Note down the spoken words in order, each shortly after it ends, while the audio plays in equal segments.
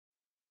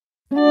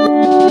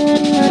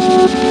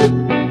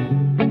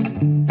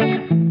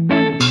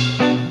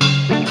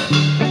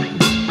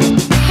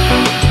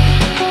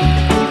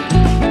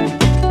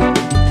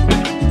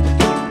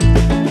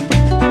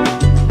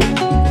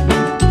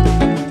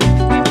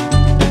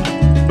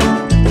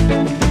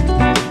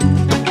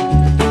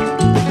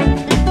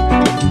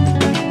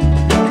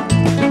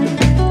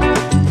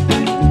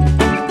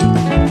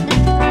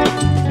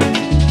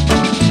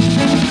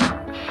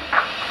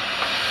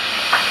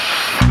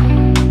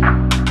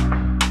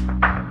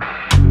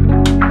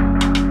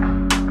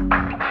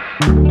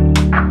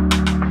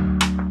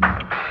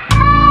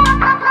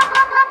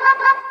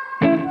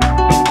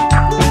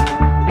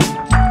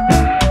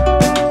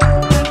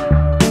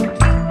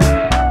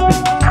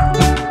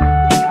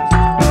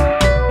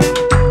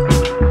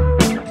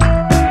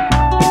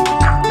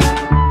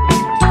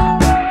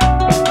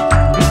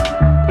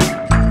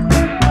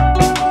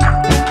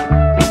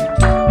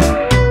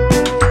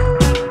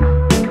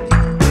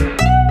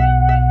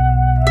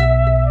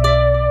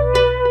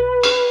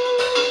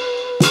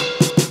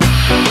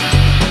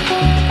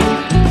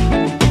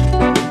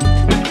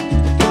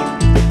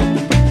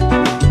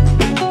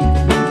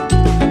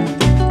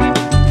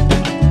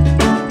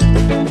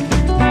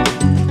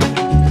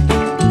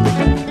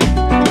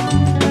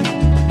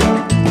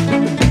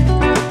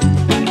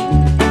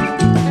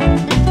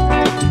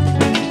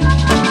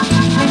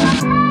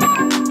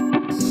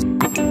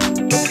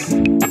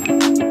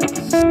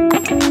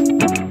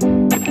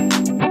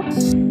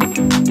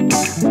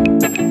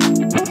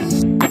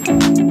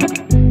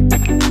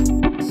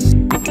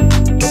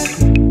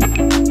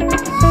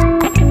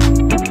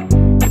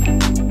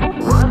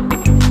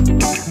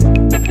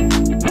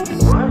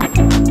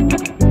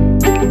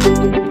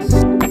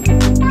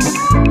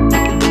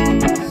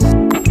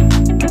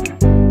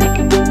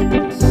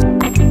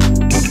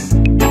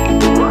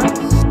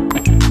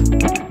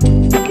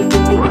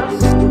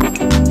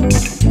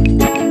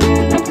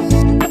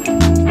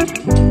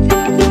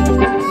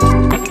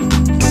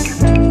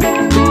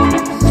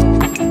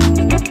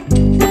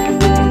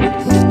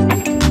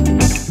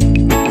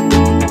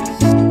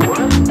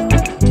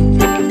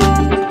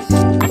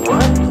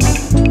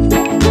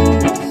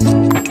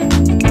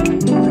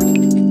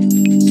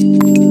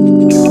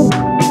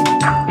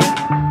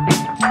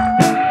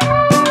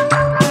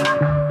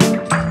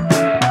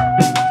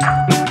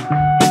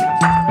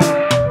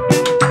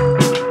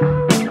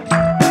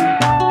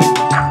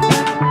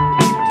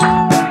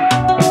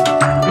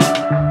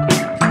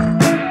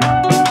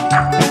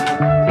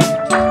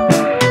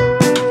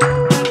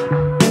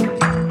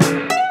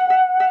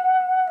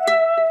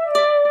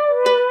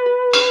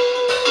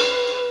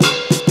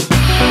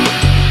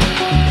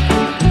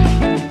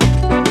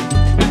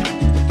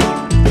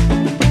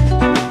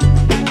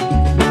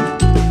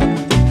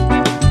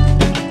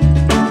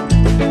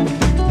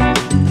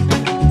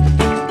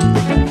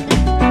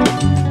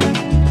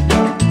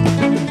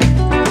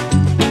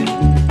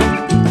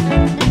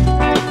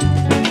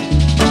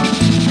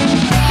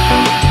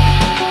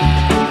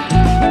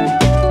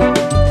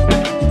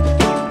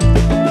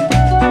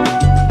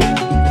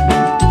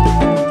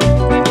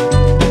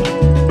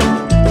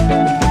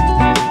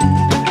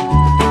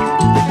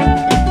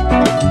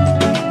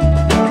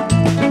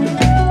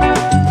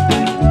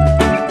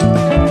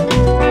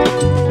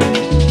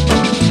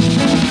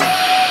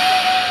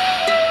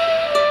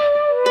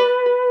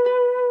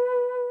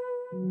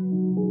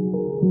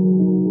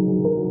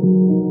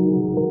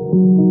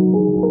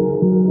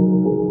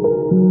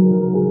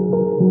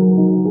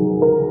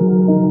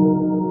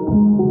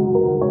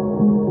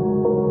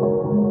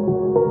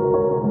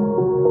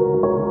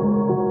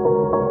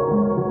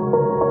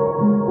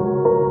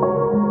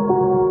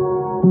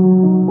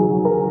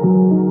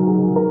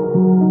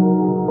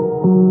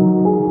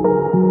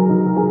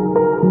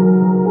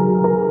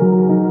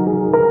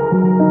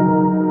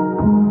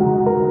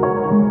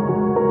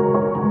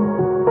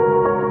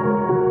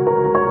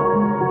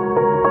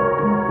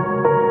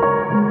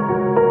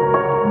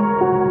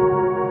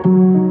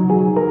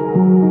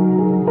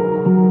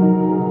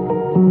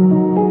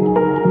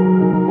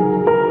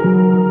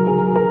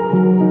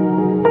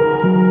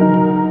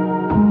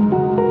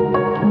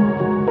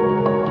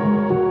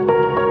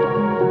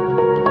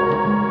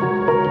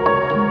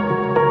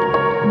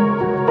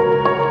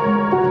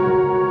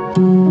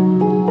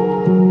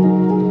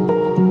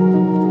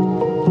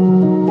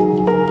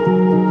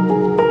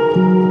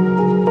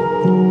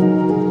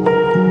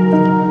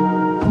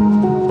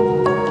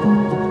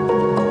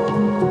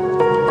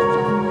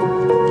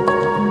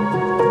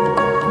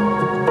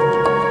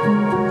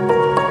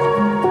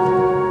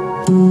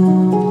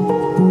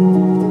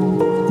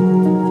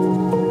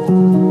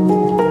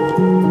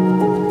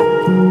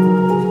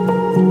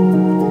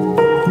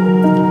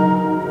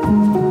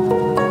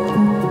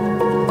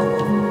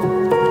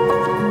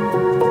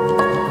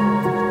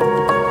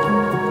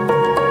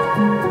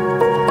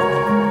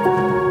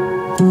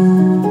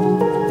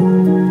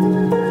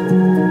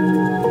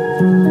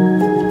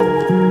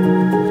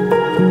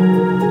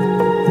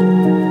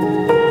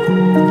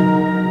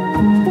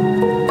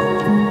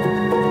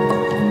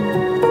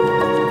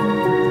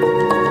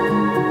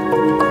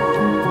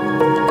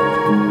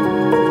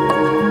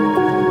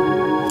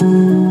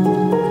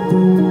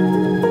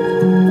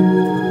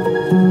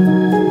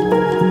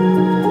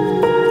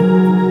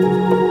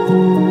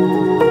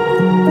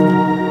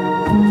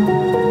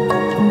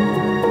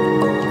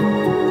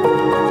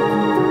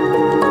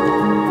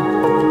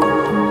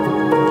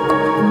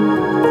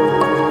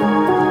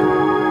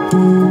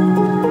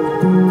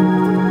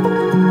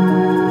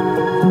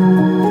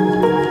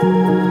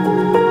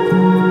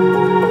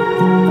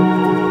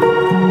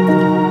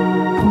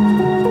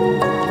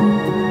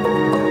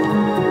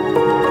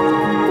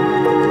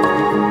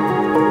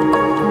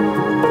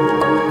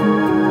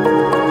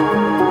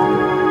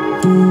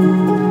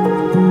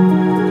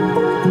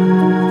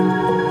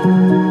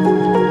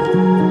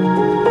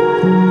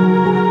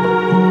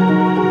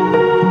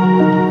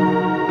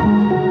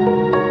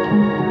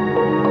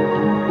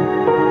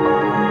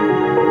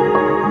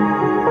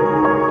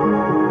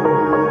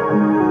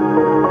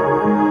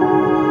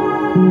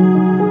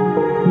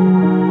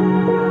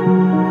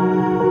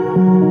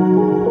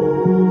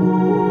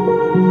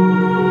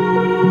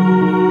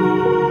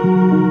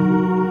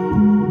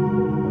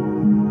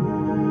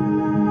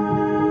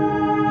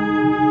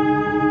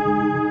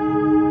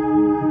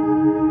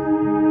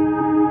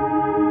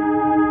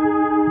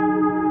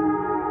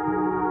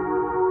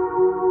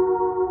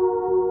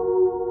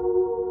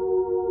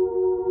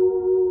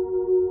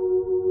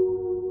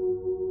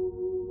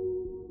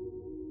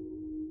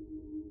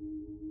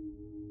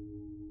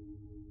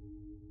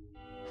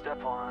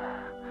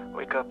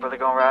Wake up, really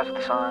gonna rise with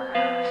the sun.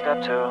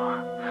 Step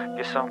 2,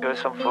 get some good,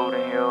 some food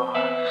in you.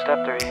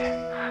 Step 3,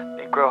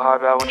 think real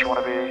hard about what you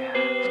wanna be.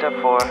 Step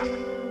 4,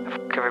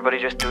 everybody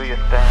just do your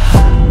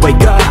thing.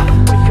 Wake up,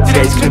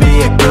 today's gonna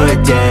be a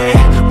good day.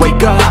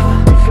 Wake up,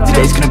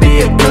 today's gonna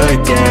be a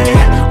good day.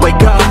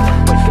 Wake up,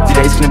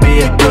 today's gonna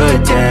be a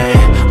good day.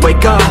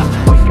 Wake up,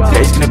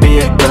 today's gonna be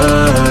a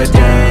good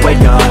day.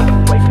 Wake up,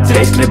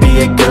 today's gonna be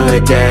a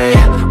good day.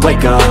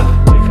 Wake up,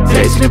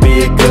 today's gonna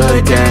be a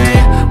good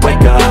day.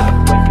 Wake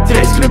up,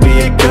 today's gonna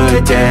be a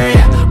good day.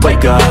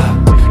 Wake up,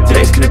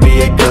 today's gonna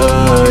be a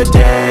good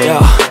day. Yo,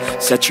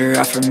 set your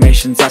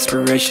affirmations,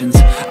 aspirations.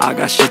 I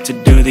got shit to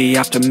do, the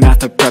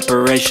aftermath of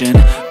preparation.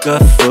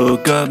 Good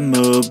food, good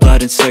mood,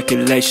 blood in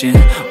circulation.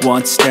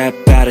 One step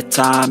at a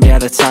time, yeah,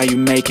 that's how you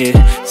make it.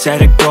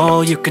 Set a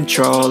goal you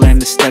control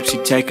and the steps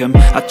you take them.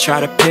 I try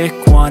to pick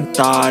one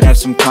thought, have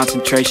some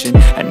concentration.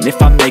 And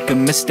if I make a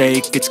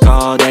mistake, it's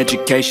called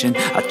education.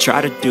 I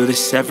try to do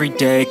this every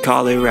day,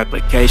 call it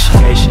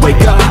replication.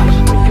 Wake up,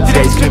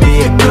 today's gonna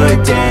be a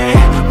good day.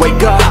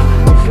 Wake up,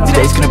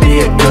 today's gonna be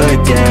a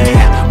good day.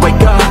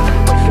 Wake up,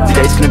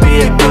 today's gonna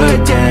be a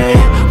good day.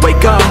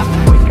 Wake up,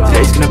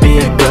 today's gonna be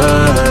a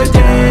good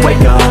day.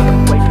 Wake up,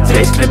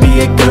 today's gonna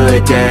be a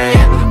good day.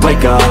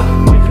 Wake up,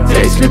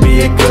 today's gonna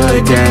be a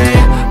good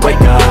day.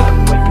 Wake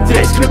up,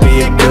 today's gonna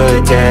be a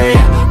good day.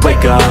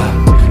 Wake up,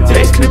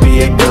 today's gonna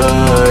be a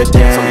good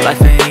day. So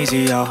life ain't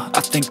easy, yo,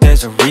 I think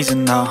there's a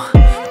reason though.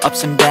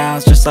 Ups and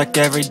downs, just like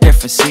every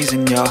different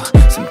season, yo.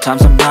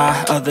 Sometimes I'm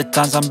high, other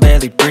times I'm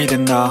barely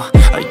breathing, though.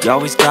 I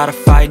always gotta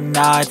fight and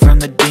hide from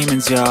the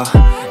demons, yo.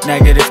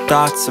 Negative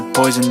thoughts are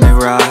poison, they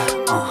rot.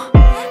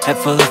 Head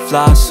full of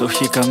flies, so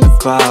here come the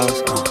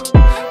clouds.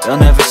 They'll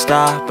never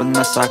stop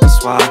unless I can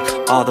swap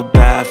all the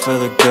bad for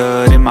the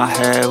good in my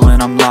head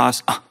when I'm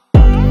lost.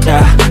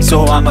 Yeah,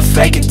 so I'ma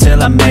fake it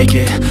till I make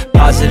it.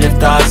 Positive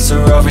thoughts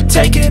are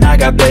overtaken, I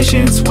got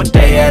patience. One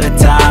day at a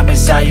time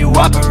is how you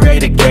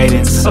operate a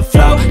cadence. A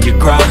flow, you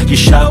grow, you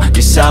show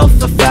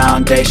yourself a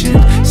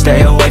foundation.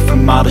 Stay away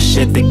from all the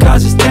shit that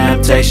causes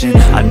temptation.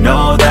 I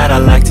know that I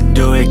like to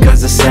do it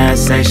cause it's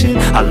sensation.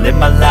 I live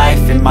my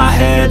life in my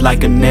head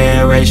like a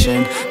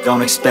narration.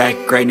 Don't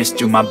expect greatness,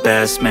 do my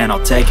best, man,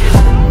 I'll take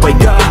it.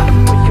 Wake up,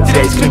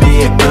 today's gonna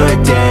be a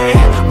good day.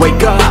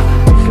 Wake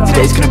up,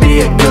 today's gonna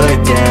be a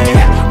good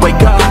day.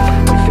 Wake up,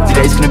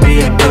 today's gonna be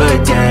a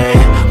good day.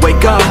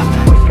 Wake up,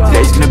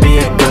 today's gonna be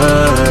a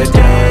good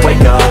day.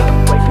 Wake up,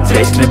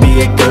 today's gonna be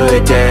a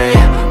good day.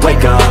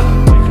 Wake up,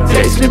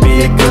 today's gonna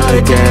be a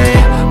good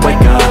day.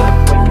 Wake up,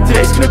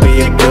 today's gonna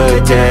be a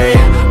good day.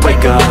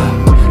 Wake up,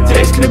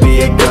 today's gonna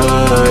be a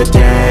good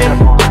day.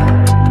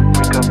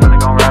 Wake up, really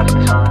gonna rise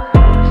with the sun.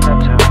 Step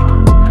 2,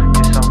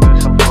 get some good,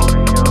 some food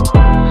in you.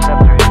 Step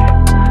 3,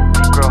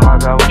 think real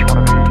hard about what you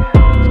wanna be.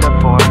 Step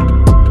 4,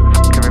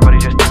 everybody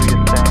just do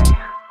your thing.